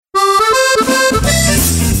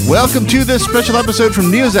Welcome to this special episode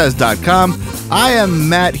from NEOZAZ.com. I am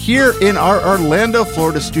Matt here in our Orlando,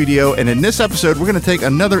 Florida studio, and in this episode, we're going to take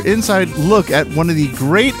another inside look at one of the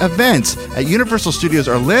great events at Universal Studios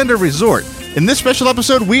Orlando Resort. In this special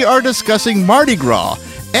episode, we are discussing Mardi Gras.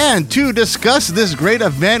 And to discuss this great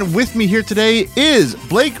event with me here today is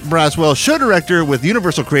Blake Braswell, show director with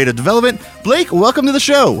Universal Creative Development. Blake, welcome to the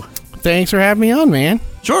show. Thanks for having me on, man.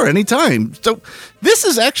 Sure, anytime. So this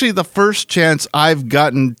is actually the first chance I've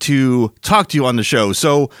gotten to talk to you on the show.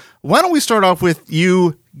 So why don't we start off with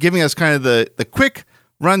you giving us kind of the quick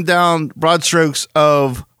rundown, broad strokes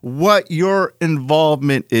of what your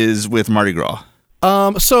involvement is with Mardi Gras.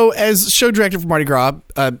 So as show director for Mardi Gras,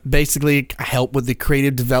 basically I help with the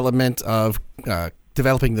creative development of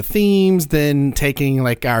developing the themes, then taking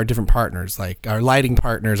like our different partners, like our lighting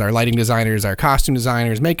partners, our lighting designers, our costume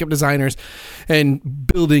designers, makeup designers, and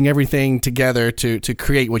building everything together to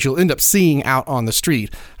create what you'll end up seeing out on the street,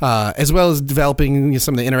 as well as developing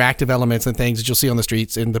some of the interactive elements and things that you'll see on the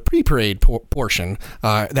streets in the pre-parade portion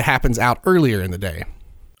that happens out earlier in the day.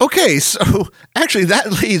 Okay, so actually that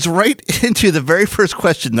leads right into the very first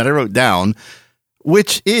question that I wrote down,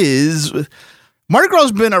 which is, Mardi Gras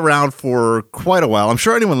has been around for quite a while. I'm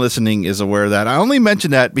sure anyone listening is aware of that. I only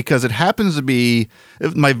mention that because it happens to be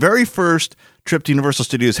my very first trip to Universal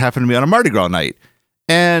Studios happened to be on a Mardi Gras night,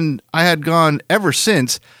 and I had gone ever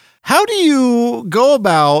since. How do you go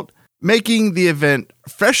about making the event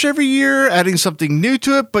fresh every year, adding something new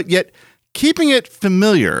to it, but yet keeping it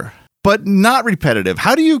familiar, but not repetitive?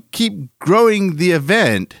 How do you keep growing the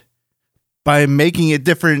event by making it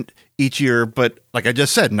different each year, but like I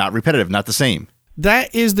just said, not repetitive, not the same?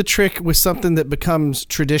 That is the trick with something that becomes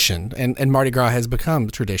tradition, and Mardi Gras has become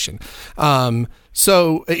tradition.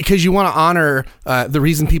 So, because you want to honor the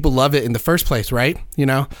reason people love it in the first place, right? You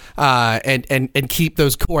know, and keep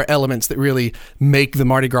those core elements that really make the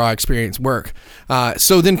Mardi Gras experience work.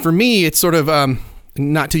 So then for me, it's sort of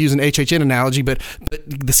not to use an HHN analogy, but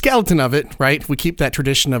the skeleton of it, right? We keep that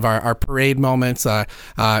tradition of our parade moments, the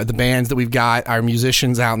bands that we've got, our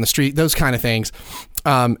musicians out in the street, those kind of things.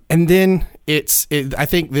 And then I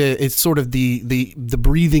think it's sort of the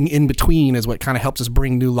breathing in between is what kind of helps us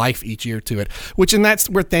bring new life each year to it, and that's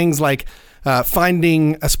where things like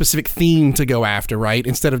finding a specific theme to go after, right?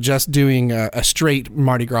 Instead of just doing a straight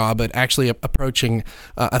Mardi Gras, but actually approaching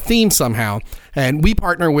a theme somehow. And we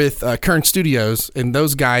partner with Kern Studios, and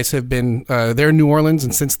those guys have been there in New Orleans,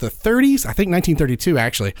 and since the 30s, I think 1932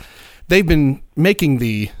 actually, they've been making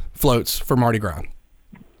the floats for Mardi Gras.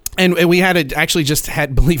 And we believe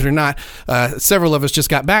it or not, several of us just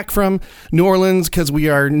got back from New Orleans because we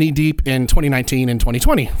are knee deep in 2019 and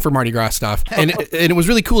 2020 for Mardi Gras stuff. And it was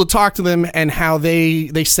really cool to talk to them and how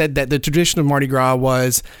they said that the tradition of Mardi Gras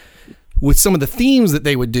was with some of the themes that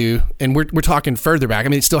they would do. And we're talking further back. I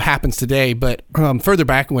mean, it still happens today, but further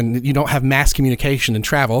back when you don't have mass communication and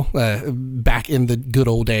travel, back in the good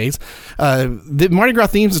old days, the Mardi Gras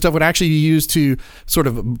themes and stuff would actually be used to sort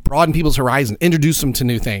of broaden people's horizon, introduce them to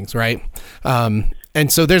new things, right? And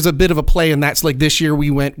so there's a bit of a play in that. So like this year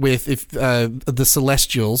we went with the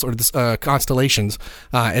Celestials or the constellations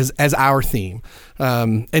as our theme.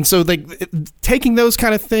 And so like taking those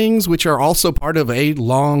kind of things, which are also part of a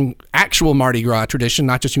long actual Mardi Gras tradition,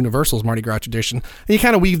 not just Universal's Mardi Gras tradition, and you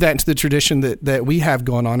kind of weave that into the tradition that we have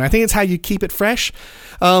going on. I think it's how you keep it fresh.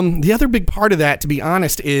 The other big part of that, to be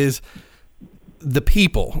honest, is the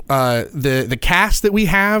people, the cast that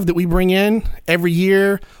we bring in every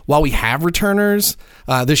year. While we have returners,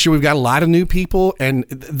 this year we've got a lot of new people, and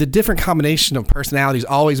the different combination of personalities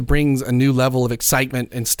always brings a new level of excitement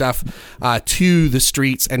and stuff to the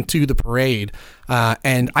streets and to the parade.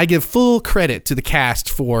 And I give full credit to the cast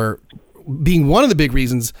for being one of the big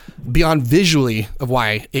reasons beyond visually of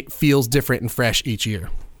why it feels different and fresh each year.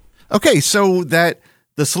 Okay, so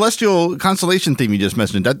the celestial constellation theme you just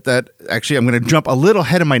mentioned, that actually I'm going to jump a little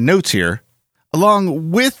ahead of my notes here.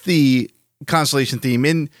 Along with the constellation theme,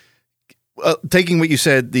 in taking what you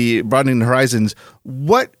said, the broadening the horizons,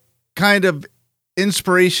 what kind of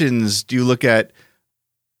inspirations do you look at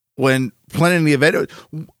when planning the event?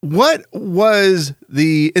 What was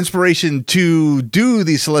the inspiration to do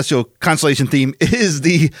the celestial constellation theme is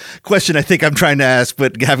the question I think I'm trying to ask,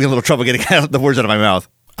 but having a little trouble getting the words out of my mouth.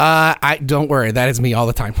 I don't worry. That is me all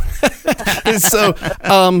the time. It's so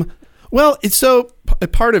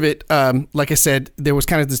part of it. Like I said, there was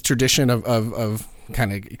kind of this tradition of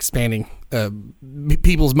kind of expanding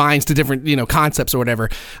people's minds to different, concepts or whatever.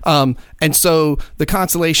 And so the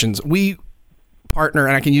constellations, we partner,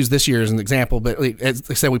 and I can use this year as an example, but as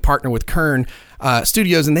I said, we partner with Kern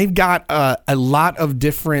Studios, and they've got a lot of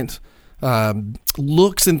different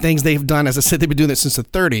looks and things they've done. As I said, they've been doing this since the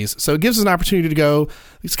 30s. So it gives us an opportunity to go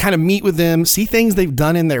just kind of meet with them, see things they've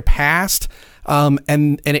done in their past.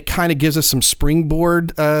 And it kind of gives us some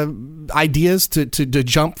springboard ideas to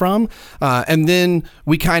jump from. And then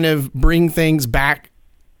we kind of bring things back,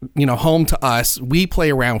 home to us. We play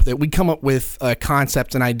around with it. We come up with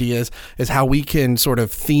concepts and ideas as how we can sort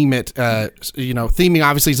of theme it. Theming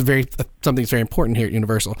obviously is something that's very important here at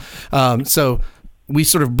Universal. So we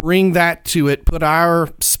sort of bring that to it, put our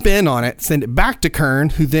spin on it, send it back to Kern,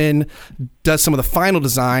 who then does some of the final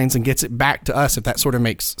designs and gets it back to us, if that sort of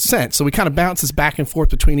makes sense. So we kind of bounce this back and forth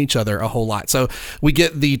between each other a whole lot. So we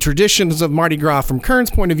get the traditions of Mardi Gras from Kern's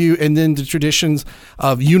point of view, and then the traditions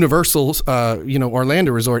of Universal's,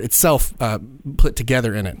 Orlando Resort itself put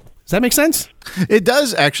together in it. Does that make sense? It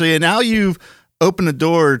does, actually. And now you've opened the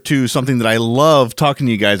door to something that I love talking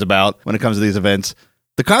to you guys about when it comes to these events.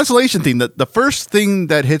 The constellation theme, the first thing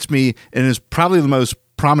that hits me and is probably the most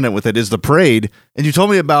prominent with it is the parade. And you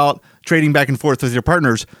told me about trading back and forth with your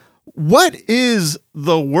partners. What is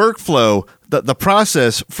the workflow, the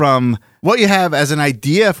process from what you have as an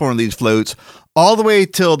idea for one of these floats all the way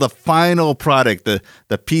till the final product,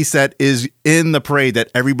 the piece that is in the parade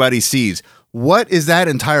that everybody sees? What is that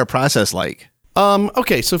entire process like?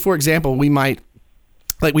 Okay, so for example, we might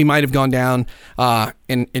have gone down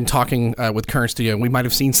in talking with Kern Studio, and we might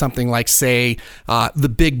have seen something like, say,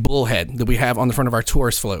 the big bullhead that we have on the front of our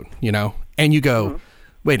tourist float, and you go,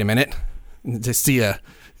 wait a minute, to see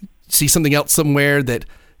something else somewhere that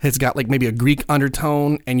has got like maybe a Greek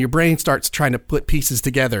undertone, and your brain starts trying to put pieces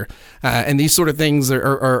together. And these sort of things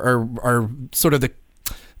are sort of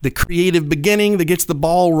the creative beginning that gets the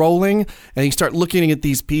ball rolling, and you start looking at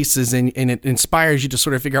these pieces and it inspires you to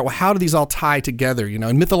sort of figure out, well, how do these all tie together?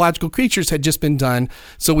 And mythological creatures had just been done,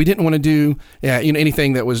 so we didn't want to do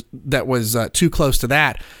anything that was too close to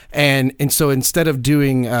that. And so instead of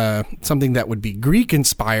doing something that would be Greek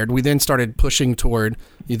inspired, we then started pushing toward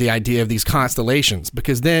the idea of these constellations,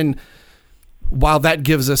 because then, while that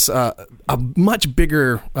gives us a much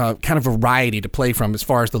bigger kind of variety to play from as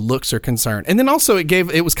far as the looks are concerned. And then also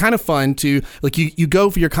it was kind of fun to, like, you go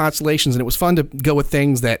for your constellations, and it was fun to go with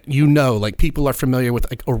things that like people are familiar with,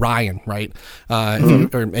 like Orion, right?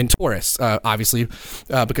 And Taurus, obviously,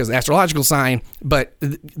 because the astrological sign, but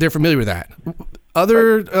they're familiar with that.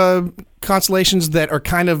 Other constellations that are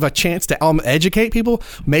kind of a chance to educate people,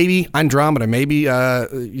 maybe Andromeda, maybe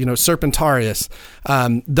Serpentarius,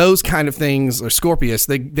 those kind of things, or Scorpius.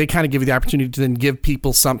 They kind of give you the opportunity to then give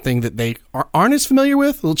people something that they aren't as familiar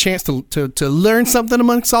with, a little chance to learn something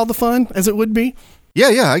amongst all the fun, as it would be.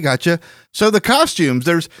 Yeah, I gotcha. So the costumes,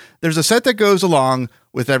 there's a set that goes along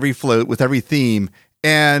with every float, with every theme,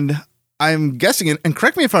 and I'm guessing, and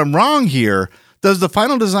correct me if I'm wrong here, does the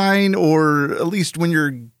final design, or at least when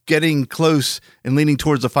you're getting close and leaning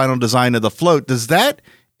towards the final design of the float, does that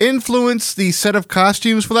influence the set of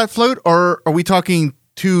costumes for that float, or are we talking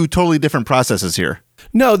two totally different processes here?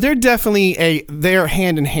 No, they're definitely they're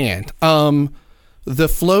hand in hand. The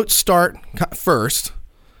floats start first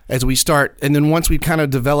as we start, and then once we've kind of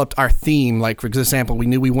developed our theme, like for example, we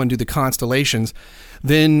knew we wanted to do the constellations,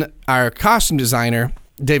 then our costume designer,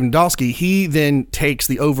 David Nadolski, he then takes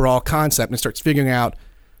the overall concept and starts figuring out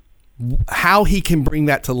how he can bring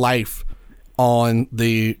that to life on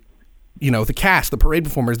the cast, the parade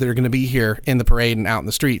performers that are going to be here in the parade and out in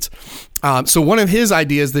the streets. So one of his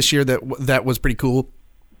ideas this year that was pretty cool,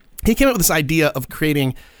 he came up with this idea of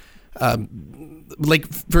creating, like,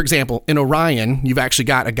 for example, in Orion, you've actually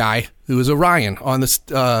got a guy who is Orion on this,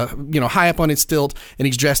 high up on his stilt, and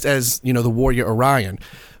he's dressed as, the warrior Orion.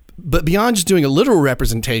 But beyond just doing a literal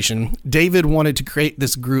representation, David wanted to create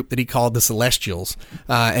this group that he called the Celestials.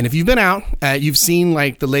 And if you've been out, you've seen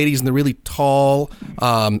like the ladies in the really tall,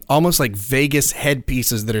 almost like Vegas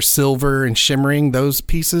headpieces that are silver and shimmering, those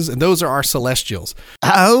pieces. And those are our Celestials.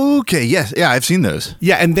 Okay. Yes. Yeah, I've seen those.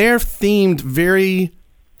 Yeah. And they're themed very...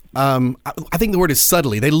 I think the word is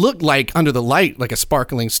subtly. They look like under the light, like a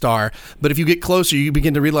sparkling star. But if you get closer, you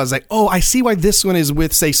begin to realize, like, oh, I see why this one is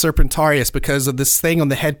with, say, Serpentarius, because of this thing on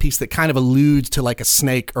the headpiece that kind of alludes to like a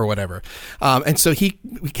snake or whatever. And so we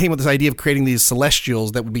came with this idea of creating these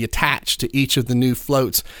celestials that would be attached to each of the new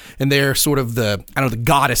floats. And they're sort of the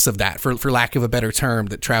goddess of that, for lack of a better term,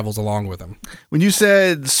 that travels along with them. When you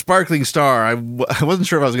said sparkling star, I wasn't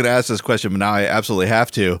sure if I was going to ask this question, but now I absolutely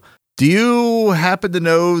have to. Do you happen to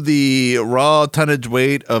know the raw tonnage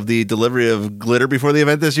weight of the delivery of glitter before the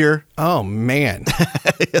event this year? Oh, man.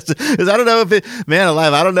 Because I don't know if it, man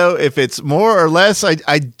alive, I don't know if it's more or less.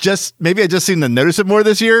 I just seem to notice it more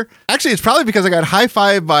this year. Actually, it's probably because I got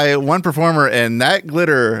high-fived by one performer and that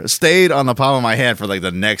glitter stayed on the palm of my hand for like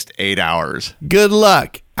the next 8 hours. Good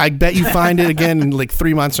luck. I bet you find it again in like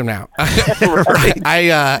 3 months from now. Right.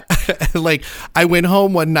 I went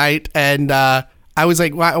home one night and I was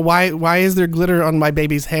like, why is there glitter on my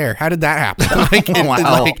baby's hair? How did that happen?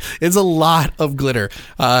 Wow. It's a lot of glitter.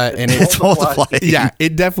 And It's multiplying. Yeah,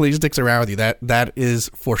 it definitely sticks around with you. That is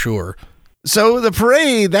for sure. So the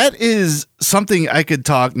parade, that is something I could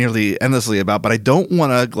talk nearly endlessly about, but I don't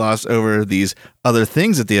want to gloss over these other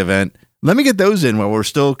things at the event. Let me get those in while we're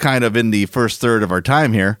still kind of in the first third of our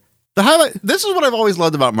time here. This is what I've always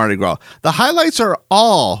loved about Mardi Gras. The highlights are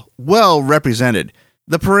all well represented.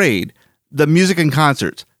 The parade, the music and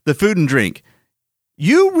concerts, the food and drink.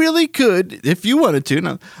 You really could, if you wanted to.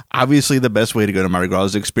 Now, obviously, the best way to go to Mardi Gras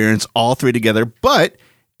is to experience all three together. But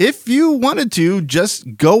if you wanted to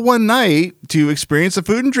just go one night to experience the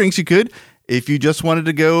food and drinks, you could. If you just wanted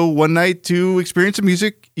to go one night to experience the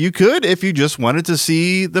music, you could. If you just wanted to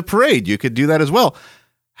see the parade, you could do that as well.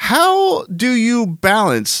 How do you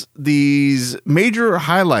balance these major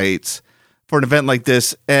highlights for an event like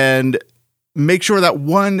this and make sure that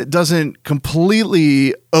one doesn't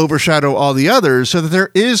completely overshadow all the others so that there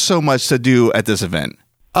is so much to do at this event?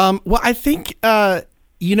 Well, I think,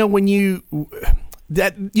 when you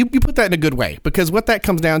put that in a good way, because what that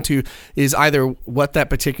comes down to is either what that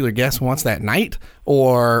particular guest wants that night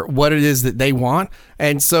or what it is that they want.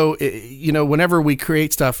 And so, whenever we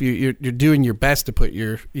create stuff, you're doing your best to put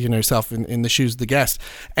yourself in the shoes of the guest.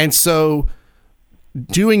 And so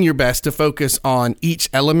doing your best to focus on each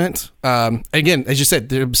element. Again, as you said,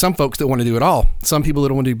 there are some folks that want to do it all. Some people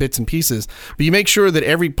that want to do bits and pieces. But you make sure that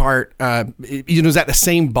every part is at the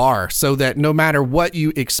same bar so that no matter what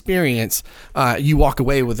you experience, you walk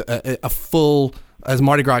away with a full as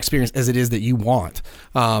Mardi Gras experience as it is that you want.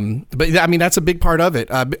 But I mean, that's a big part of it.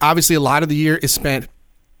 Obviously, a lot of the year is spent.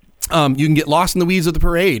 You can get lost in the weeds of the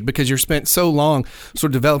parade because you're spent so long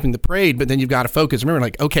sort of developing the parade, but then you've got to focus. Remember,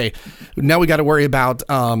 like, okay, now we got to worry about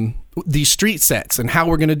these street sets and how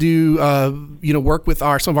we're going to do, work with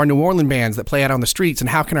some of our New Orleans bands that play out on the streets, and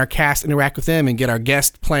how can our cast interact with them and get our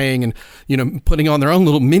guests playing and, putting on their own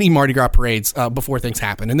little mini Mardi Gras parades before things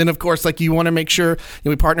happen. And then, of course, like, you want to make sure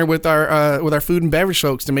we partner with our food and beverage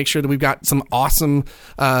folks to make sure that we've got some awesome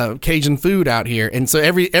Cajun food out here. And so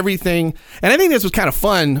everything, and I think this was kind of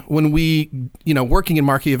fun when we, working in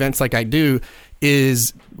marquee events like I do,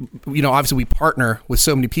 is, obviously we partner with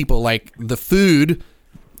so many people. Like, the food,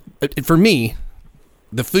 for me,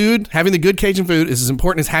 the food, having the good Cajun food is as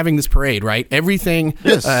important as having this parade, right? Everything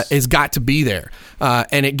has got to be there.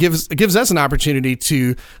 And it gives us an opportunity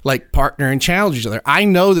to, like, partner and challenge each other. I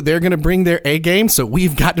know that they're going to bring their A game, so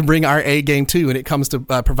we've got to bring our A game too when it comes to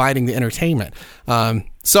providing the entertainment.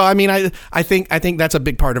 So, I mean, I think that's a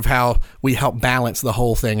big part of how we help balance the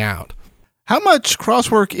whole thing out. How much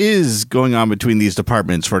crosswork is going on between these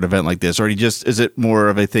departments for an event like this? Or is it more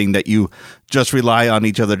of a thing that you just rely on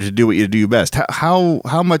each other to do what you do best? How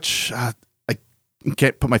much, I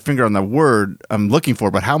can't put my finger on the word I'm looking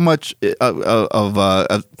for, but how much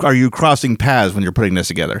are you crossing paths when you're putting this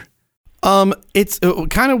together? It's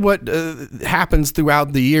kind of what happens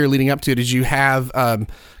throughout the year leading up to it is you have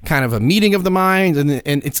kind of a meeting of the minds, and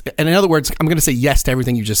in other words, I'm going to say yes to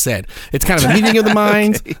everything you just said. It's kind of a meeting of the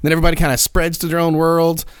minds, okay. Then everybody kind of spreads to their own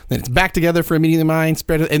worlds, then it's back together for a meeting of the minds,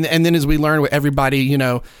 and then as we learn with everybody,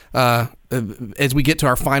 as we get to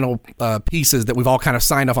our final pieces that we've all kind of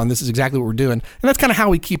signed off on, this is exactly what we're doing, and that's kind of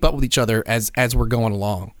how we keep up with each other as we're going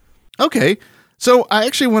along. Okay. So I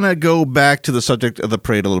actually want to go back to the subject of the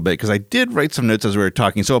parade a little bit because I did write some notes as we were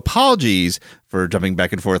talking. So apologies for jumping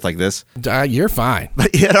back and forth like this. You're fine.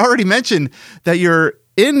 But you had already mentioned that you're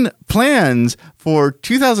in plans for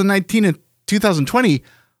 2019 and 2020.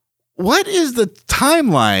 What is the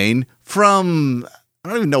timeline from, I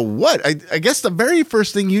don't even know what, I guess the very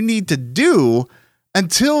first thing you need to do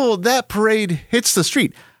until that parade hits the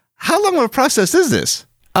street? How long of a process is this?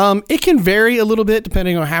 It can vary a little bit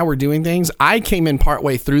depending on how we're doing things. I came in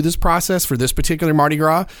partway through this process for this particular Mardi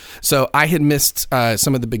Gras, so I had missed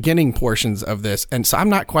some of the beginning portions of this, and so I'm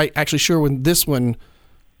not quite actually sure when this one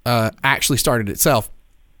actually started itself.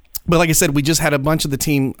 But like I said, we just had a bunch of the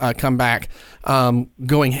team come back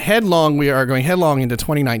going headlong. We are going headlong into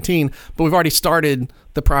 2019, but we've already started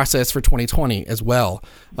the process for 2020 as well.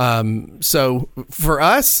 So for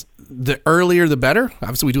us, the earlier the better.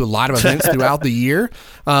 Obviously, we do a lot of events throughout the year.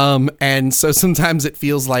 And so sometimes it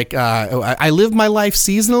feels like I live my life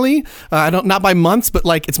seasonally. Not by months, but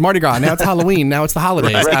like it's Mardi Gras. Now it's Halloween. Now it's the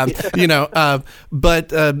holidays. Right. But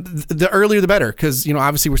the earlier the better, because,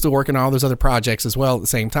 obviously we're still working on all those other projects as well at the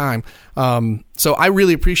same time. So I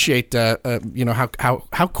really appreciate,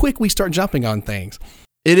 how quick we start jumping on things.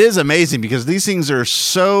 It is amazing because these things are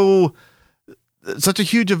such a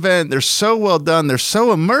huge event. They're so well done. They're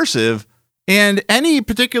so immersive. And any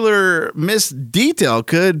particular missed detail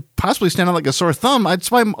could possibly stand out like a sore thumb.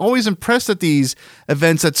 That's why I'm always impressed at these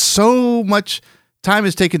events that so much time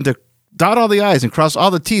is taken to dot all the I's and cross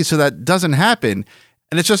all the T's so that doesn't happen.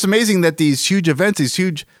 And it's just amazing that these huge events, these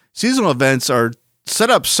huge seasonal events are set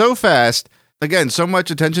up so fast. Again, so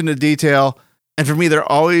much attention to detail. And for me,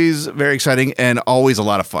 they're always very exciting and always a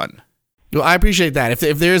lot of fun. Well, I appreciate that.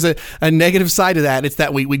 If there's a negative side to that, it's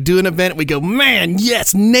that we do an event, we go, man,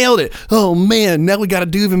 yes, nailed it. Oh, man, now we got to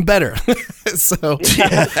do even better. So,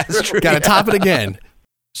 yeah, that's true. Got to top it again.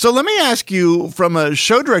 So let me ask you, from a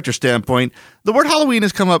show director standpoint, the word Halloween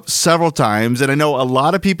has come up several times, and I know a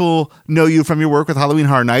lot of people know you from your work with Halloween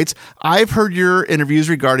Horror Nights. I've heard your interviews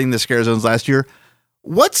regarding the scare zones last year.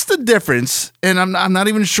 What's the difference? And I'm not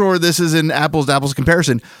even sure this is an apples to apples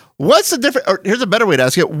comparison. What's the difference? Or here's a better way to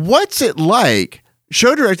ask it. What's it like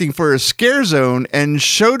show directing for a scare zone and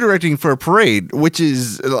show directing for a parade, which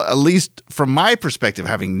is, at least from my perspective,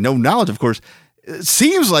 having no knowledge, of course, it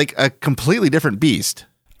seems like a completely different beast.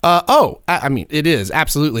 I mean, it is,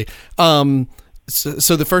 absolutely.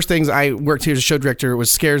 So the first things I worked here as a show director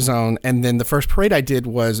was Scare Zone, and then the first parade I did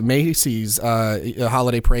was Macy's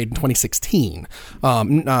holiday parade in 2016.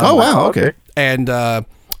 Oh, wow, okay. And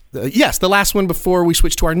yes, the last one before we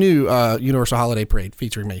switched to our new Universal Holiday Parade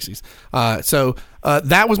featuring Macy's. So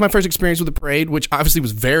that was my first experience with the parade, which obviously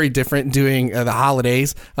was very different doing the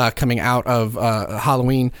holidays coming out of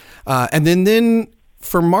Halloween. And then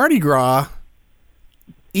for Mardi Gras,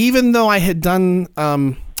 even though I had done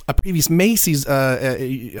a previous Macy's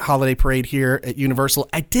holiday parade here at Universal,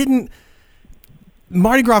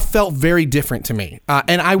 Mardi Gras felt very different to me.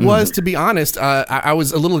 And I was, to be honest, I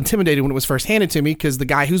was a little intimidated when it was first handed to me because the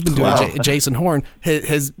guy who's been doing it, Jason Horn,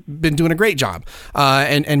 has been doing a great job.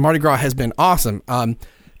 And Mardi Gras has been awesome.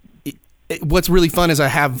 What's really fun is I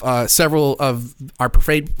have several of our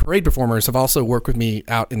parade performers have also worked with me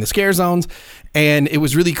out in the scare zones. And it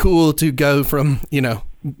was really cool to go from,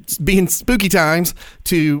 being spooky times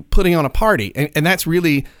to putting on a party. And that's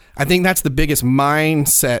really, I think that's the biggest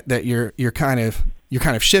mindset that you're kind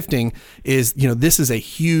of shifting is, this is a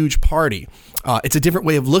huge party. It's a different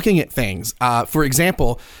way of looking at things. For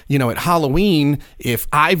example, at Halloween, if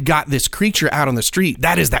I've got this creature out on the street,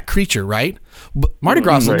 that is that creature, right? But Mardi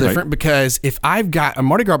Gras is a little different because if I've got a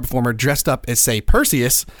Mardi Gras performer dressed up as, say,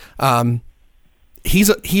 Perseus,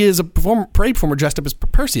 he is a parade performer dressed up as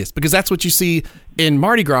Perseus because that's what you see in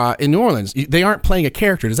Mardi Gras in New Orleans. They aren't playing a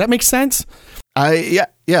character. Does that make sense? Yeah,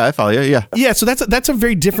 I follow you. Yeah. Yeah. So that's a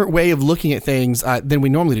very different way of looking at things than we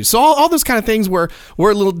normally do. So all those kind of things were a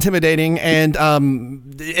little intimidating, and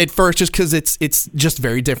at first, just because it's just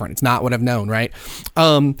very different. It's not what I've known, right?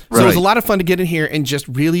 So it was a lot of fun to get in here and just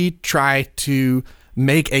really try to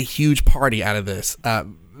make a huge party out of this.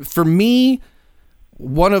 For me,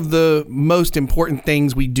 one of the most important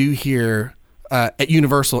things we do here at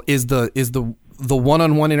Universal is the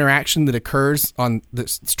one-on-one interaction that occurs on the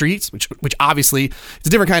streets, which obviously it's a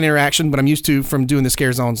different kind of interaction, but I'm used to from doing the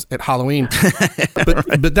scare zones at Halloween.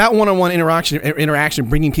 But that one-on-one interaction,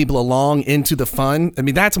 bringing people along into the fun. I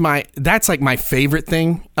mean, that's like my favorite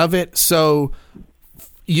thing of it. So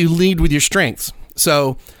you lead with your strengths.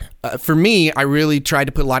 So for me, I really tried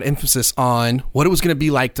to put a lot of emphasis on what it was going to be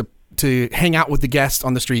like to hang out with the guests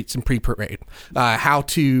on the streets in pre-parade, how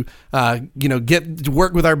to, get to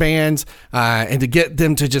work with our bands, and to get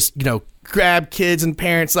them to just, grab kids and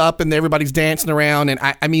parents up and everybody's dancing around. And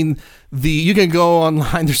I mean, you can go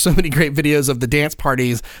online. There's so many great videos of the dance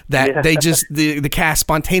parties that they just, the cast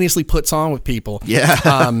spontaneously puts on with people.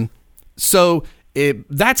 Yeah. So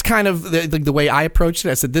that's kind of the way I approached it.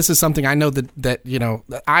 I said, this is something I know that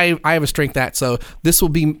I have a strength at. So this will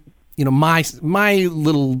be, my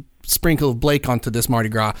little sprinkle of Blake onto this Mardi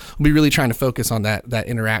Gras. We'll be really trying to focus on that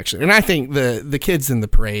interaction. And I think the kids in the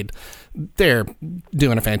parade, they're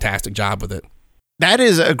doing a fantastic job with it. That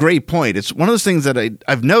is a great point. It's one of those things that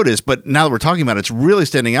I've noticed, but now that we're talking about it, it's really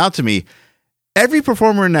standing out to me. Every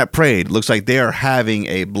performer in that parade looks like they are having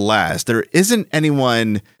a blast. There isn't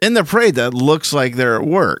anyone in the parade that looks like they're at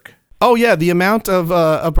work. Oh yeah, the amount of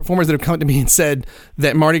performers that have come to me and said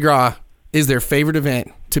that Mardi Gras is their favorite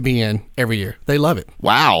event to be in every year. They love it.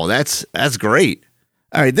 Wow, that's great.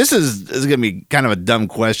 All right, this is going to be kind of a dumb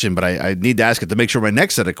question, but I need to ask it to make sure my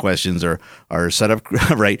next set of questions are set up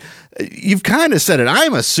right. You've kind of said it.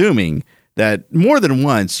 I'm assuming that more than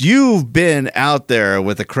once you've been out there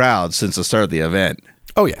with a crowd since the start of the event.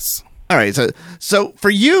 Oh, yes. All right, so for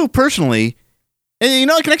you personally,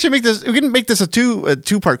 and I can actually make this a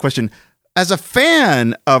two-part question. As a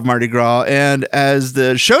fan of Mardi Gras and as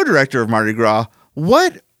the show director of Mardi Gras,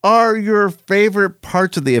 what are your favorite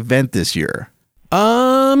parts of the event this year?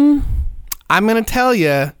 I'm going to tell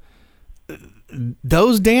you,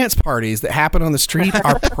 those dance parties that happen on the street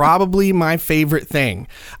are probably my favorite thing.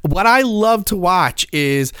 What I love to watch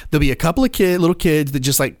is there'll be a couple of little kids that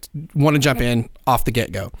just like want to jump in off the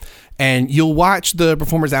get-go. And you'll watch the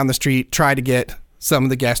performers down the street try to get some of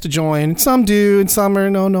the guests to join. Some do, and some are,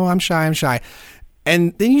 no, I'm shy.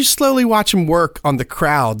 And then you slowly watch them work on the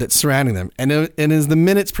crowd that's surrounding them. And as the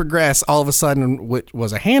minutes progress, all of a sudden, what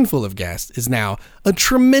was a handful of guests is now a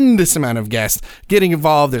tremendous amount of guests getting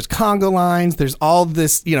involved. There's conga lines. There's all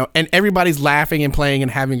this, and everybody's laughing and playing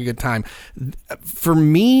and having a good time. For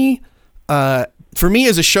me as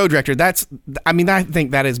a show director, I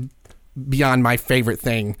think that is beyond my favorite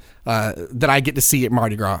thing that I get to see at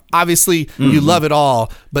Mardi Gras. Obviously, you love it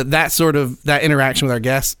all, but that interaction with our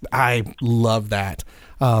guests, I love that.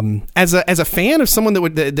 As a fan of someone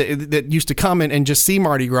that used to come and just see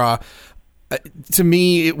Mardi Gras, to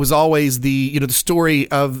me, it was always the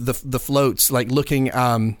story of the floats, like looking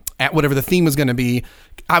at whatever the theme was going to be.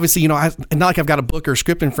 Obviously, not like I've got a book or a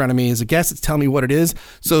script in front of me as a guest. It's telling me what it is.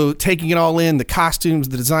 So taking it all in, the costumes,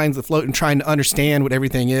 the designs, the float, and trying to understand what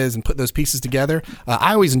everything is and put those pieces together.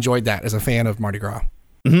 I always enjoyed that as a fan of Mardi Gras.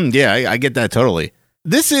 Mm-hmm. Yeah, I get that totally.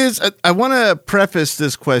 I want to preface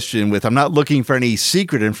this question with, I'm not looking for any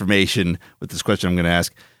secret information with this question I'm going to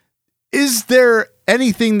ask. Is there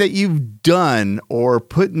anything that you've done or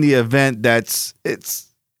put in the event it's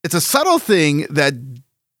a subtle thing that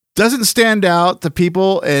doesn't stand out to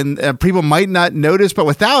people and people might not notice, but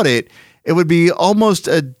without it would be almost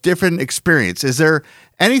a different experience? Is there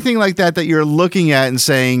anything like that you're looking at and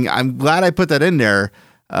saying, I'm glad I put that in there,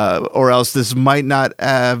 or else this might not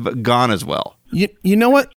have gone as well? You know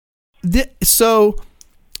what? So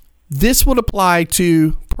this would apply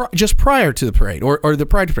to just prior to the parade or the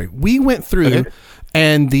prior to the parade. We went through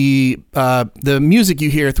and the music you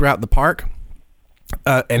hear throughout the park,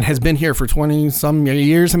 and has been here for 20 some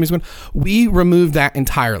years. We removed that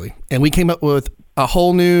entirely, and we came up with a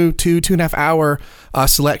whole new 2.5 hour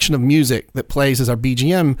selection of music that plays as our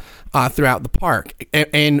BGM throughout the park.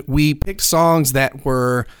 And we picked songs that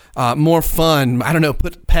were more fun. I don't know,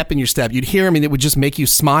 put pep in your step. You'd hear them and it would just make you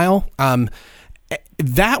smile.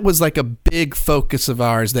 That was like a big focus of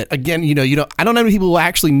ours that, again, I don't know how many people will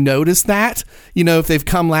actually notice that, if they've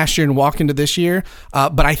come last year and walk into this year.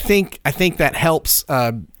 But I think that helps,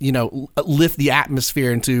 lift the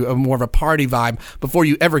atmosphere into a more of a party vibe before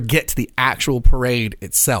you ever get to the actual parade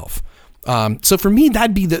itself. So for me,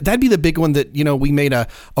 that'd be the big one that, we made a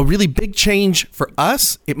really big change for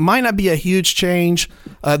us. It might not be a huge change,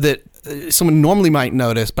 that someone normally might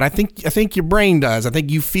notice, but I think your brain does. I think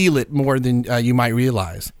you feel it more than you might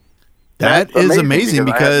realize. That is amazing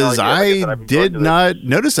because I did not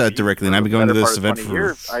notice that directly, and I've been going to this event for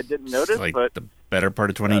years. I didn't notice, but the better part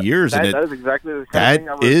of 20 years, that and is exactly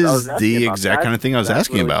the kind of thing I was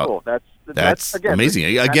asking really about. Cool. That's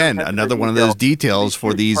amazing. Again, another one of those details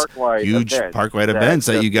for these huge park-wide events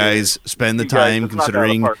that you guys spend the time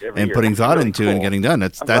considering and putting thought into and getting done.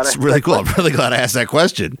 That's really cool. I'm really glad I asked that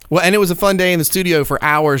question. Well, and it was a fun day in the studio for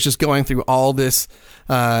hours just going through all this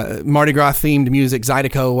Mardi Gras themed music,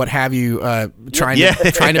 Zydeco, what have you, trying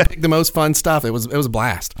to pick the most fun stuff. It was a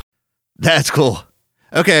blast. That's cool.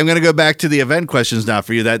 Okay, I'm going to go back to the event questions now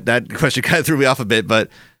for you. That question kind of threw me off a bit, but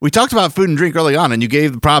we talked about food and drink early on, and you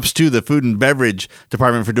gave the props to the food and beverage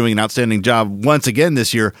department for doing an outstanding job once again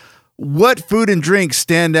this year. What food and drinks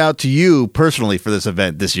stand out to you personally for this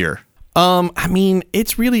event this year?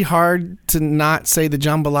 It's really hard to not say the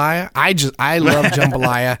jambalaya. I love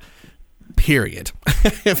jambalaya. Period.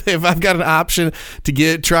 if I've got an option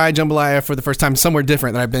to try jambalaya for the first time somewhere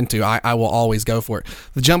different that I've been to, I will always go for it.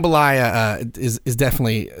 The jambalaya is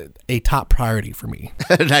definitely a top priority for me.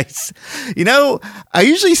 Nice. I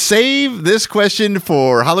usually save this question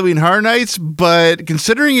for Halloween Horror Nights, but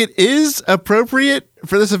considering it is appropriate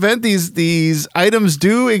for this event, these items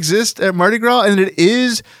do exist at Mardi Gras, and it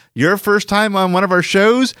is your first time on one of our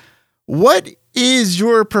shows. What is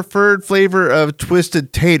your preferred flavor of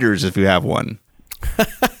twisted taters, if you have one?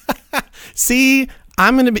 See,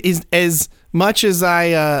 I'm going to be, as much as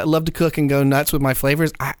I love to cook and go nuts with my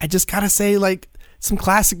flavors, I just got to say, like, some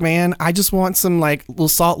classic, man. I just want some, like, little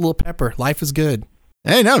salt, little pepper. Life is good.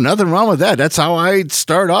 Hey, no, nothing wrong with that. That's how I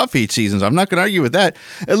start off each season, so I'm not going to argue with that.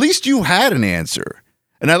 At least you had an answer.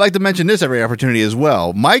 And I'd like to mention this every opportunity as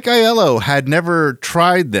well. Mike Aiello had never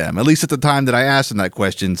tried them, at least at the time that I asked him that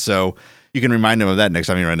question, so you can remind him of that next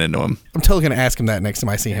time you run into him. I'm totally going to ask him that next time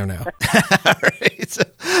I see him now. All right.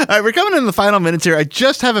 All right, we're coming in the final minutes here. I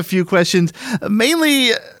just have a few questions.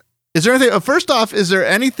 Mainly, is there anything, first off, is there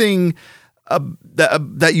anything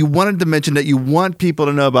that you wanted to mention that you want people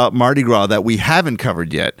to know about Mardi Gras that we haven't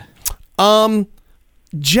covered yet?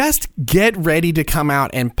 Just get ready to come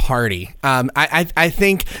out and party. I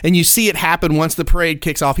think, and you see it happen once the parade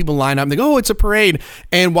kicks off, people line up and they go, oh, it's a parade.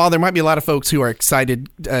 And while there might be a lot of folks who are excited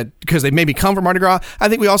because they maybe come from Mardi Gras, I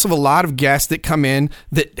think we also have a lot of guests that come in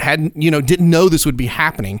that didn't know this would be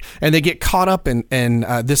happening, and they get caught up in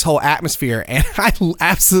this whole atmosphere. And I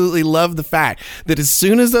absolutely love the fact that as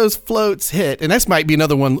soon as those floats hit, and this might be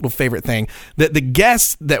another one little favorite thing, that the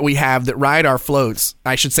guests that we have that ride our floats,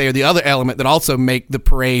 I should say, are the other element that also make the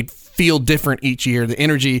parade feel different each year. The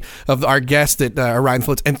energy of our guests that are riding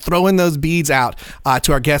floats and throwing those beads out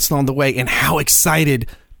to our guests along the way, and how excited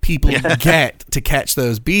people get to catch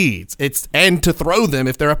those beads. And to throw them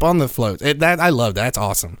if they're up on the floats. I love that. That's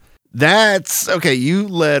awesome. That's okay. You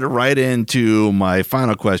led right into my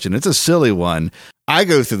final question. It's a silly one. I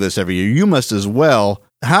go through this every year. You must as well.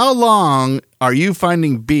 How long are you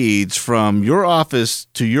finding beads from your office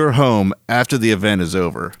to your home after the event is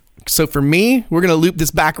over? So for me, we're going to loop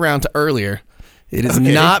this back around to earlier. It is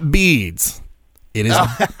not beads. It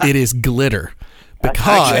is glitter,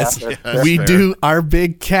 because we do our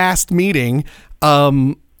big cast meeting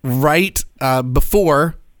right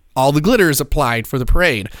before all the glitter is applied for the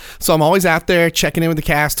parade. So I'm always out there checking in with the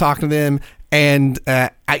cast, talking to them. And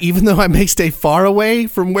even though I may stay far away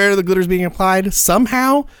from where the glitter is being applied,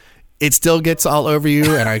 somehow it still gets all over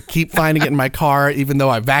you, and I keep finding it in my car, even though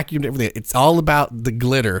I vacuumed everything. It's all about the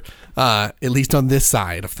glitter, at least on this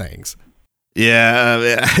side of things.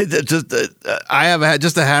 Yeah, I have a hat,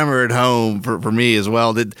 just a hammer at home for me as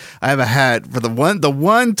well. I have a hat for the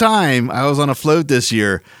one time I was on a float this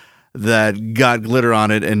year that got glitter on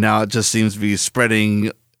it, and now it just seems to be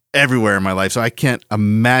spreading everywhere in my life. So I can't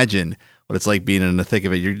imagine what it's like being in the thick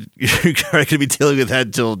of it. You're going to be dealing with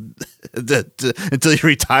that until you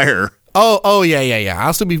retire. Oh, yeah.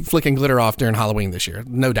 I'll still be flicking glitter off during Halloween this year,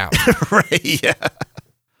 no doubt. Right, yeah.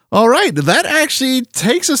 All right, that actually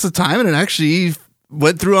takes us the time, and it actually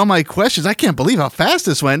went through all my questions. I can't believe how fast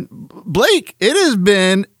this went. Blake, it has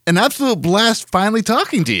been an absolute blast finally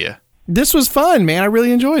talking to you. This was fun, man. I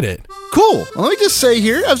really enjoyed it. Cool. Well, let me just say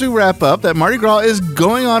here as we wrap up that Mardi Gras is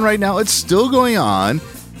going on right now. It's still going on.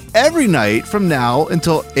 Every night from now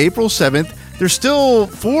until April 7th, there's still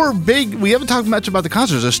 4 big, we haven't talked much about the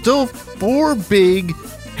concerts, there's still 4 big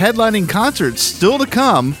headlining concerts still to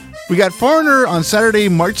come. We got Foreigner on Saturday,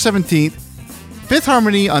 March 17th, Fifth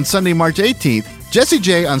Harmony on Sunday, March 18th, Jessie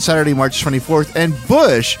J on Saturday, March 24th, and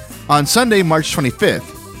Bush on Sunday, March 25th.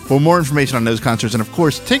 For more information on those concerts and, of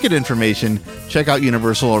course, ticket information, check out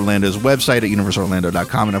Universal Orlando's website at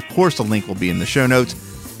universalorlando.com, and, of course, the link will be in the show notes.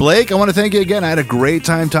 Blake, I want to thank you again. I had a great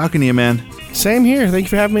time talking to you, man. Same here. Thank you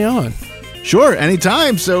for having me on. Sure,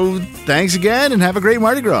 anytime. So thanks again, and have a great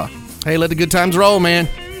Mardi Gras. Hey, let the good times roll, man.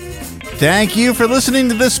 Thank you for listening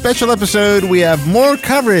to this special episode. We have more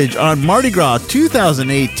coverage on Mardi Gras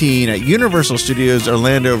 2018 at Universal Studios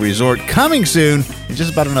Orlando Resort coming soon in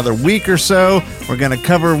just about another week or so. We're going to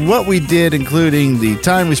cover what we did, including the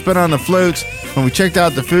time we spent on the floats, when we checked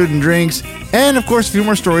out the food and drinks, and, of course, a few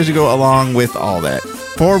more stories to go along with all that.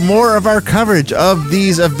 For more of our coverage of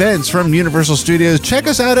these events from Universal Studios, check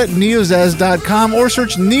us out at NEOZAZ.com or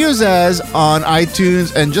search NEOZAZ on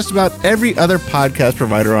iTunes and just about every other podcast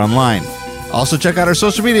provider online. Also, check out our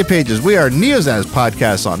social media pages. We are NEOZAZ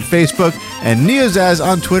Podcasts on Facebook and NEOZAZ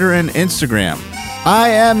on Twitter and Instagram. I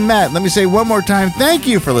am Matt. Let me say one more time, thank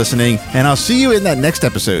you for listening, and I'll see you in that next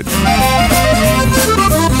episode.